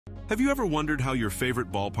Have you ever wondered how your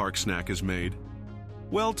favorite ballpark snack is made?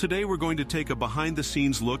 Well, today we're going to take a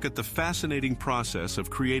behind-the-scenes look at the fascinating process of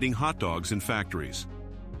creating hot dogs in factories.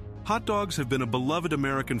 Hot dogs have been a beloved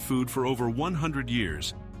American food for over 100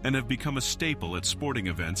 years and have become a staple at sporting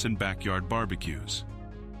events and backyard barbecues.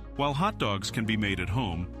 While hot dogs can be made at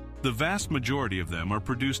home, the vast majority of them are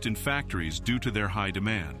produced in factories due to their high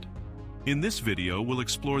demand. In this video, we'll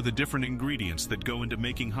explore the different ingredients that go into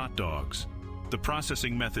making hot dogs, the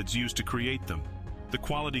processing methods used to create them, the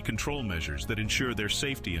quality control measures that ensure their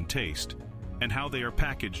safety and taste, and how they are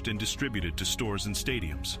packaged and distributed to stores and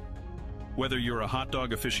stadiums. Whether you're a hot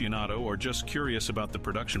dog aficionado or just curious about the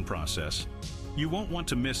production process, you won't want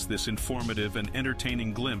to miss this informative and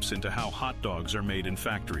entertaining glimpse into how hot dogs are made in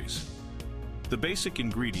factories. The basic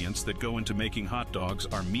ingredients that go into making hot dogs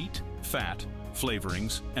are meat, fat,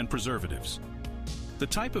 flavorings, and preservatives. The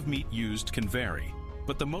type of meat used can vary,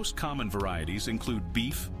 but the most common varieties include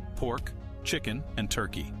beef, pork, chicken, and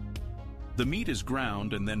turkey. The meat is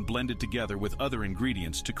ground and then blended together with other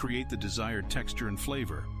ingredients to create the desired texture and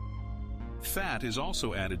flavor. Fat is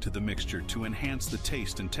also added to the mixture to enhance the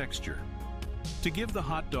taste and texture. To give the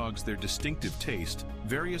hot dogs their distinctive taste,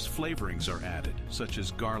 various flavorings are added, such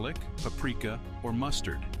as garlic, paprika, or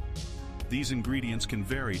mustard. These ingredients can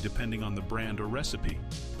vary depending on the brand or recipe,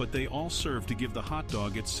 but they all serve to give the hot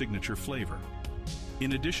dog its signature flavor.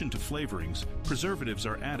 In addition to flavorings, preservatives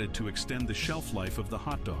are added to extend the shelf life of the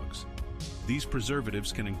hot dogs. These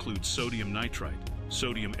preservatives can include sodium nitrite,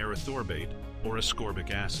 sodium erythorbate, or ascorbic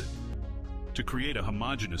acid. To create a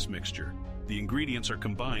homogeneous mixture, the ingredients are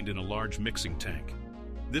combined in a large mixing tank.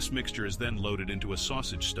 This mixture is then loaded into a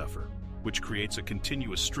sausage stuffer, which creates a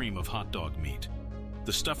continuous stream of hot dog meat.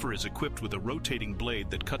 The stuffer is equipped with a rotating blade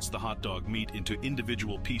that cuts the hot dog meat into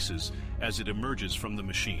individual pieces as it emerges from the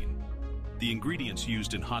machine. The ingredients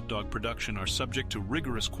used in hot dog production are subject to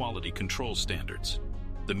rigorous quality control standards.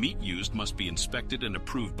 The meat used must be inspected and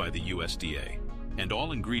approved by the USDA, and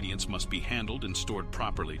all ingredients must be handled and stored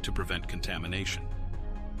properly to prevent contamination.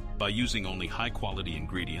 By using only high-quality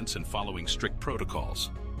ingredients and following strict protocols,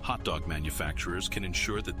 hot dog manufacturers can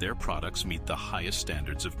ensure that their products meet the highest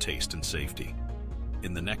standards of taste and safety.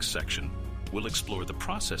 In the next section, we'll explore the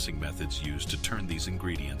processing methods used to turn these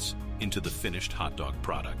ingredients into the finished hot dog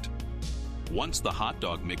product. Once the hot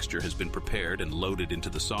dog mixture has been prepared and loaded into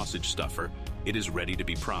the sausage stuffer, it is ready to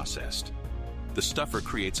be processed. The stuffer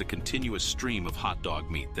creates a continuous stream of hot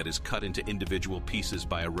dog meat that is cut into individual pieces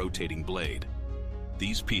by a rotating blade.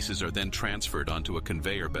 These pieces are then transferred onto a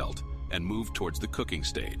conveyor belt and moved towards the cooking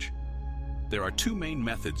stage. There are two main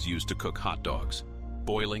methods used to cook hot dogs: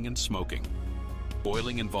 boiling and smoking.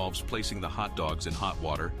 Boiling involves placing the hot dogs in hot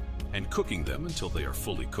water and cooking them until they are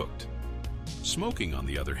fully cooked. Smoking, on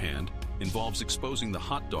the other hand, involves exposing the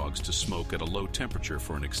hot dogs to smoke at a low temperature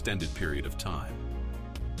for an extended period of time.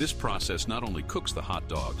 This process not only cooks the hot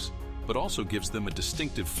dogs, but also gives them a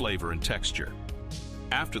distinctive flavor and texture.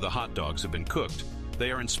 After the hot dogs have been cooked,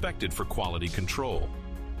 they are inspected for quality control.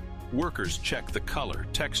 Workers check the color,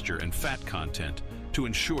 texture, and fat content to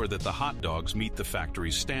ensure that the hot dogs meet the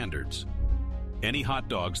factory's standards. Any hot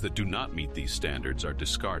dogs that do not meet these standards are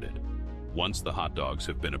discarded. Once the hot dogs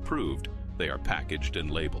have been approved, they are packaged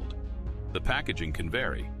and labeled. The packaging can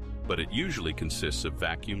vary, but it usually consists of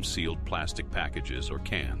vacuum-sealed plastic packages or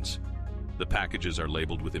cans. The packages are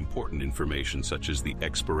labeled with important information such as the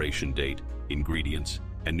expiration date, ingredients,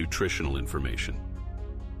 and nutritional information.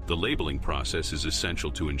 The labeling process is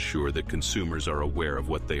essential to ensure that consumers are aware of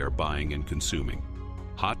what they are buying and consuming.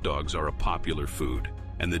 Hot dogs are a popular food,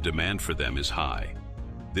 and the demand for them is high.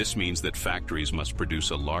 This means that factories must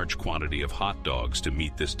produce a large quantity of hot dogs to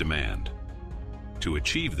meet this demand. To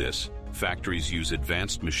achieve this, factories use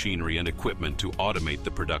advanced machinery and equipment to automate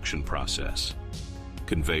the production process.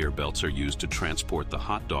 Conveyor belts are used to transport the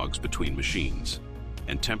hot dogs between machines,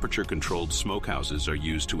 and temperature-controlled smokehouses are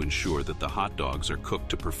used to ensure that the hot dogs are cooked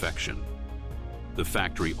to perfection. The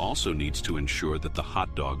factory also needs to ensure that the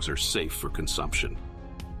hot dogs are safe for consumption.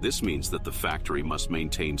 This means that the factory must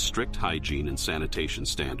maintain strict hygiene and sanitation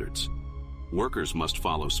standards. Workers must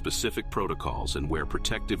follow specific protocols and wear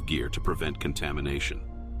protective gear to prevent contamination.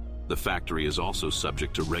 The factory is also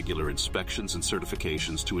subject to regular inspections and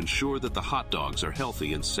certifications to ensure that the hot dogs are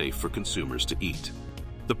healthy and safe for consumers to eat.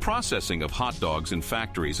 The processing of hot dogs in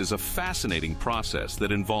factories is a fascinating process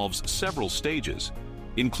that involves several stages,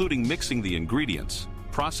 including mixing the ingredients,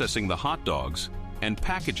 processing the hot dogs, and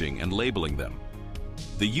packaging and labeling them.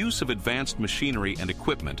 The use of advanced machinery and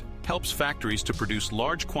equipment helps factories to produce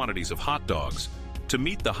large quantities of hot dogs to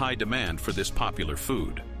meet the high demand for this popular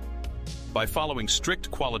food. By following strict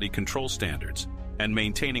quality control standards, and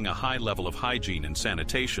maintaining a high level of hygiene and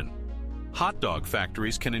sanitation, hot dog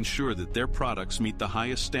factories can ensure that their products meet the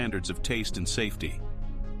highest standards of taste and safety.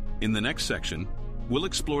 In the next section, we'll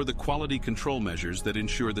explore the quality control measures that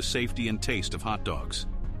ensure the safety and taste of hot dogs.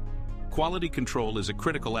 Quality control is a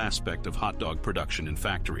critical aspect of hot dog production in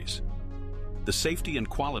factories. The safety and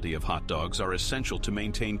quality of hot dogs are essential to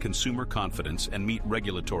maintain consumer confidence and meet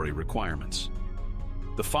regulatory requirements.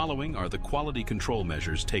 The following are the quality control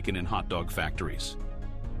measures taken in hot dog factories.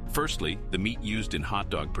 Firstly, the meat used in hot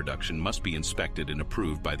dog production must be inspected and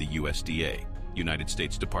approved by the USDA, United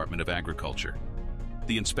States Department of Agriculture.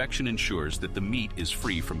 The inspection ensures that the meat is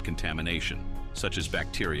free from contamination, such as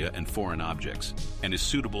bacteria and foreign objects, and is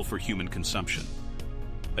suitable for human consumption.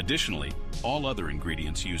 Additionally, all other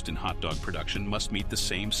ingredients used in hot dog production must meet the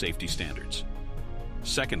same safety standards.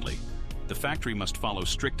 Secondly, the factory must follow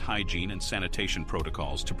strict hygiene and sanitation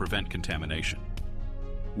protocols to prevent contamination.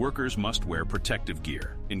 Workers must wear protective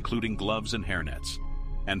gear, including gloves and hairnets,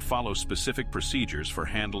 and follow specific procedures for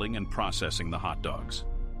handling and processing the hot dogs.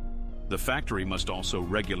 The factory must also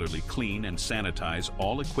regularly clean and sanitize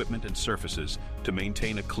all equipment and surfaces to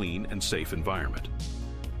maintain a clean and safe environment.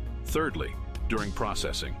 Thirdly, during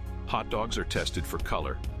processing, hot dogs are tested for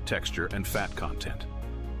color, texture, and fat content.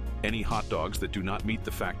 Any hot dogs that do not meet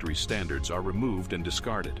the factory standards are removed and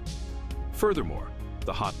discarded. Furthermore,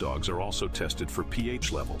 the hot dogs are also tested for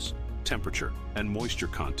pH levels, temperature, and moisture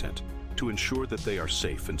content to ensure that they are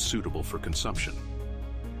safe and suitable for consumption.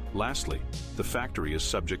 Lastly, the factory is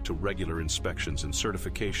subject to regular inspections and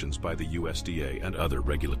certifications by the USDA and other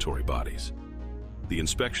regulatory bodies. The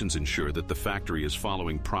inspections ensure that the factory is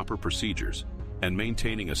following proper procedures and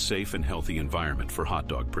maintaining a safe and healthy environment for hot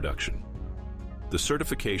dog production. The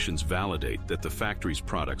certifications validate that the factory's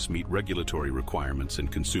products meet regulatory requirements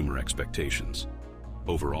and consumer expectations.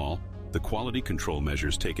 Overall, the quality control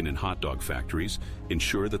measures taken in hot dog factories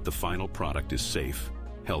ensure that the final product is safe,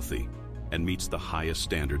 healthy, and meets the highest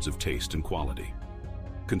standards of taste and quality.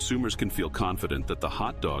 Consumers can feel confident that the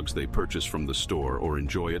hot dogs they purchase from the store or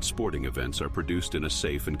enjoy at sporting events are produced in a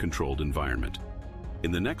safe and controlled environment.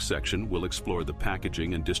 In the next section, we'll explore the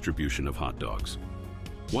packaging and distribution of hot dogs.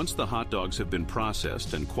 Once the hot dogs have been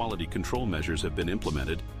processed and quality control measures have been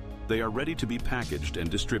implemented, they are ready to be packaged and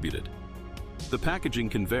distributed. The packaging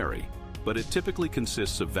can vary, but it typically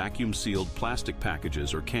consists of vacuum-sealed plastic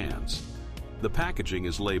packages or cans. The packaging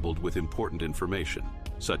is labeled with important information,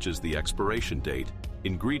 such as the expiration date,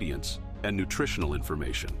 ingredients, and nutritional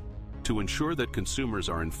information, to ensure that consumers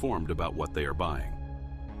are informed about what they are buying.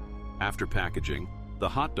 After packaging, the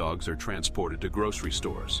hot dogs are transported to grocery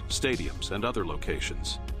stores, stadiums, and other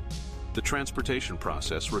locations. The transportation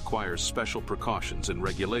process requires special precautions and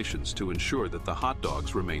regulations to ensure that the hot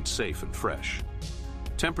dogs remain safe and fresh.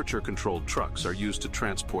 Temperature-controlled trucks are used to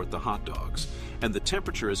transport the hot dogs, and the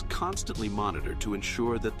temperature is constantly monitored to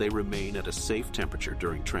ensure that they remain at a safe temperature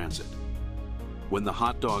during transit. When the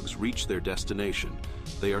hot dogs reach their destination,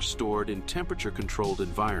 they are stored in temperature-controlled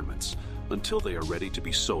environments until they are ready to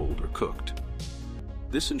be sold or cooked.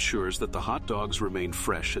 This ensures that the hot dogs remain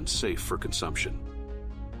fresh and safe for consumption.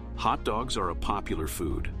 Hot dogs are a popular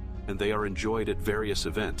food, and they are enjoyed at various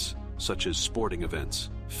events, such as sporting events,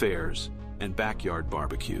 fairs, and backyard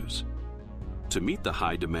barbecues. To meet the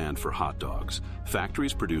high demand for hot dogs,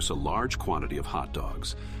 factories produce a large quantity of hot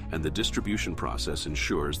dogs, and the distribution process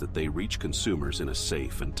ensures that they reach consumers in a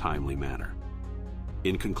safe and timely manner.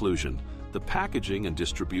 In conclusion, the packaging and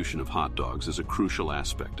distribution of hot dogs is a crucial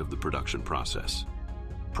aspect of the production process.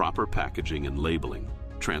 Proper packaging and labeling,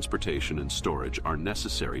 transportation and storage are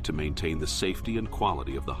necessary to maintain the safety and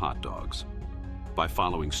quality of the hot dogs. By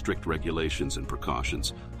following strict regulations and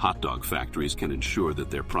precautions, hot dog factories can ensure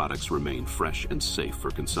that their products remain fresh and safe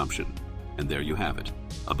for consumption. And there you have it,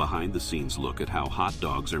 a behind-the-scenes look at how hot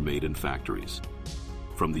dogs are made in factories.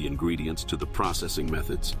 From the ingredients to the processing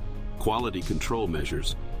methods, quality control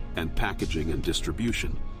measures, and packaging and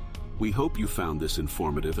distribution, we hope you found this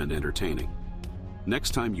informative and entertaining.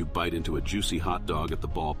 Next time you bite into a juicy hot dog at the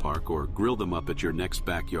ballpark or grill them up at your next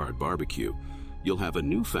backyard barbecue, you'll have a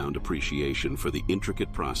newfound appreciation for the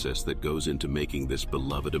intricate process that goes into making this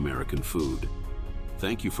beloved American food.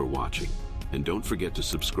 Thank you for watching, and don't forget to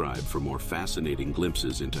subscribe for more fascinating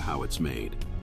glimpses into how it's made.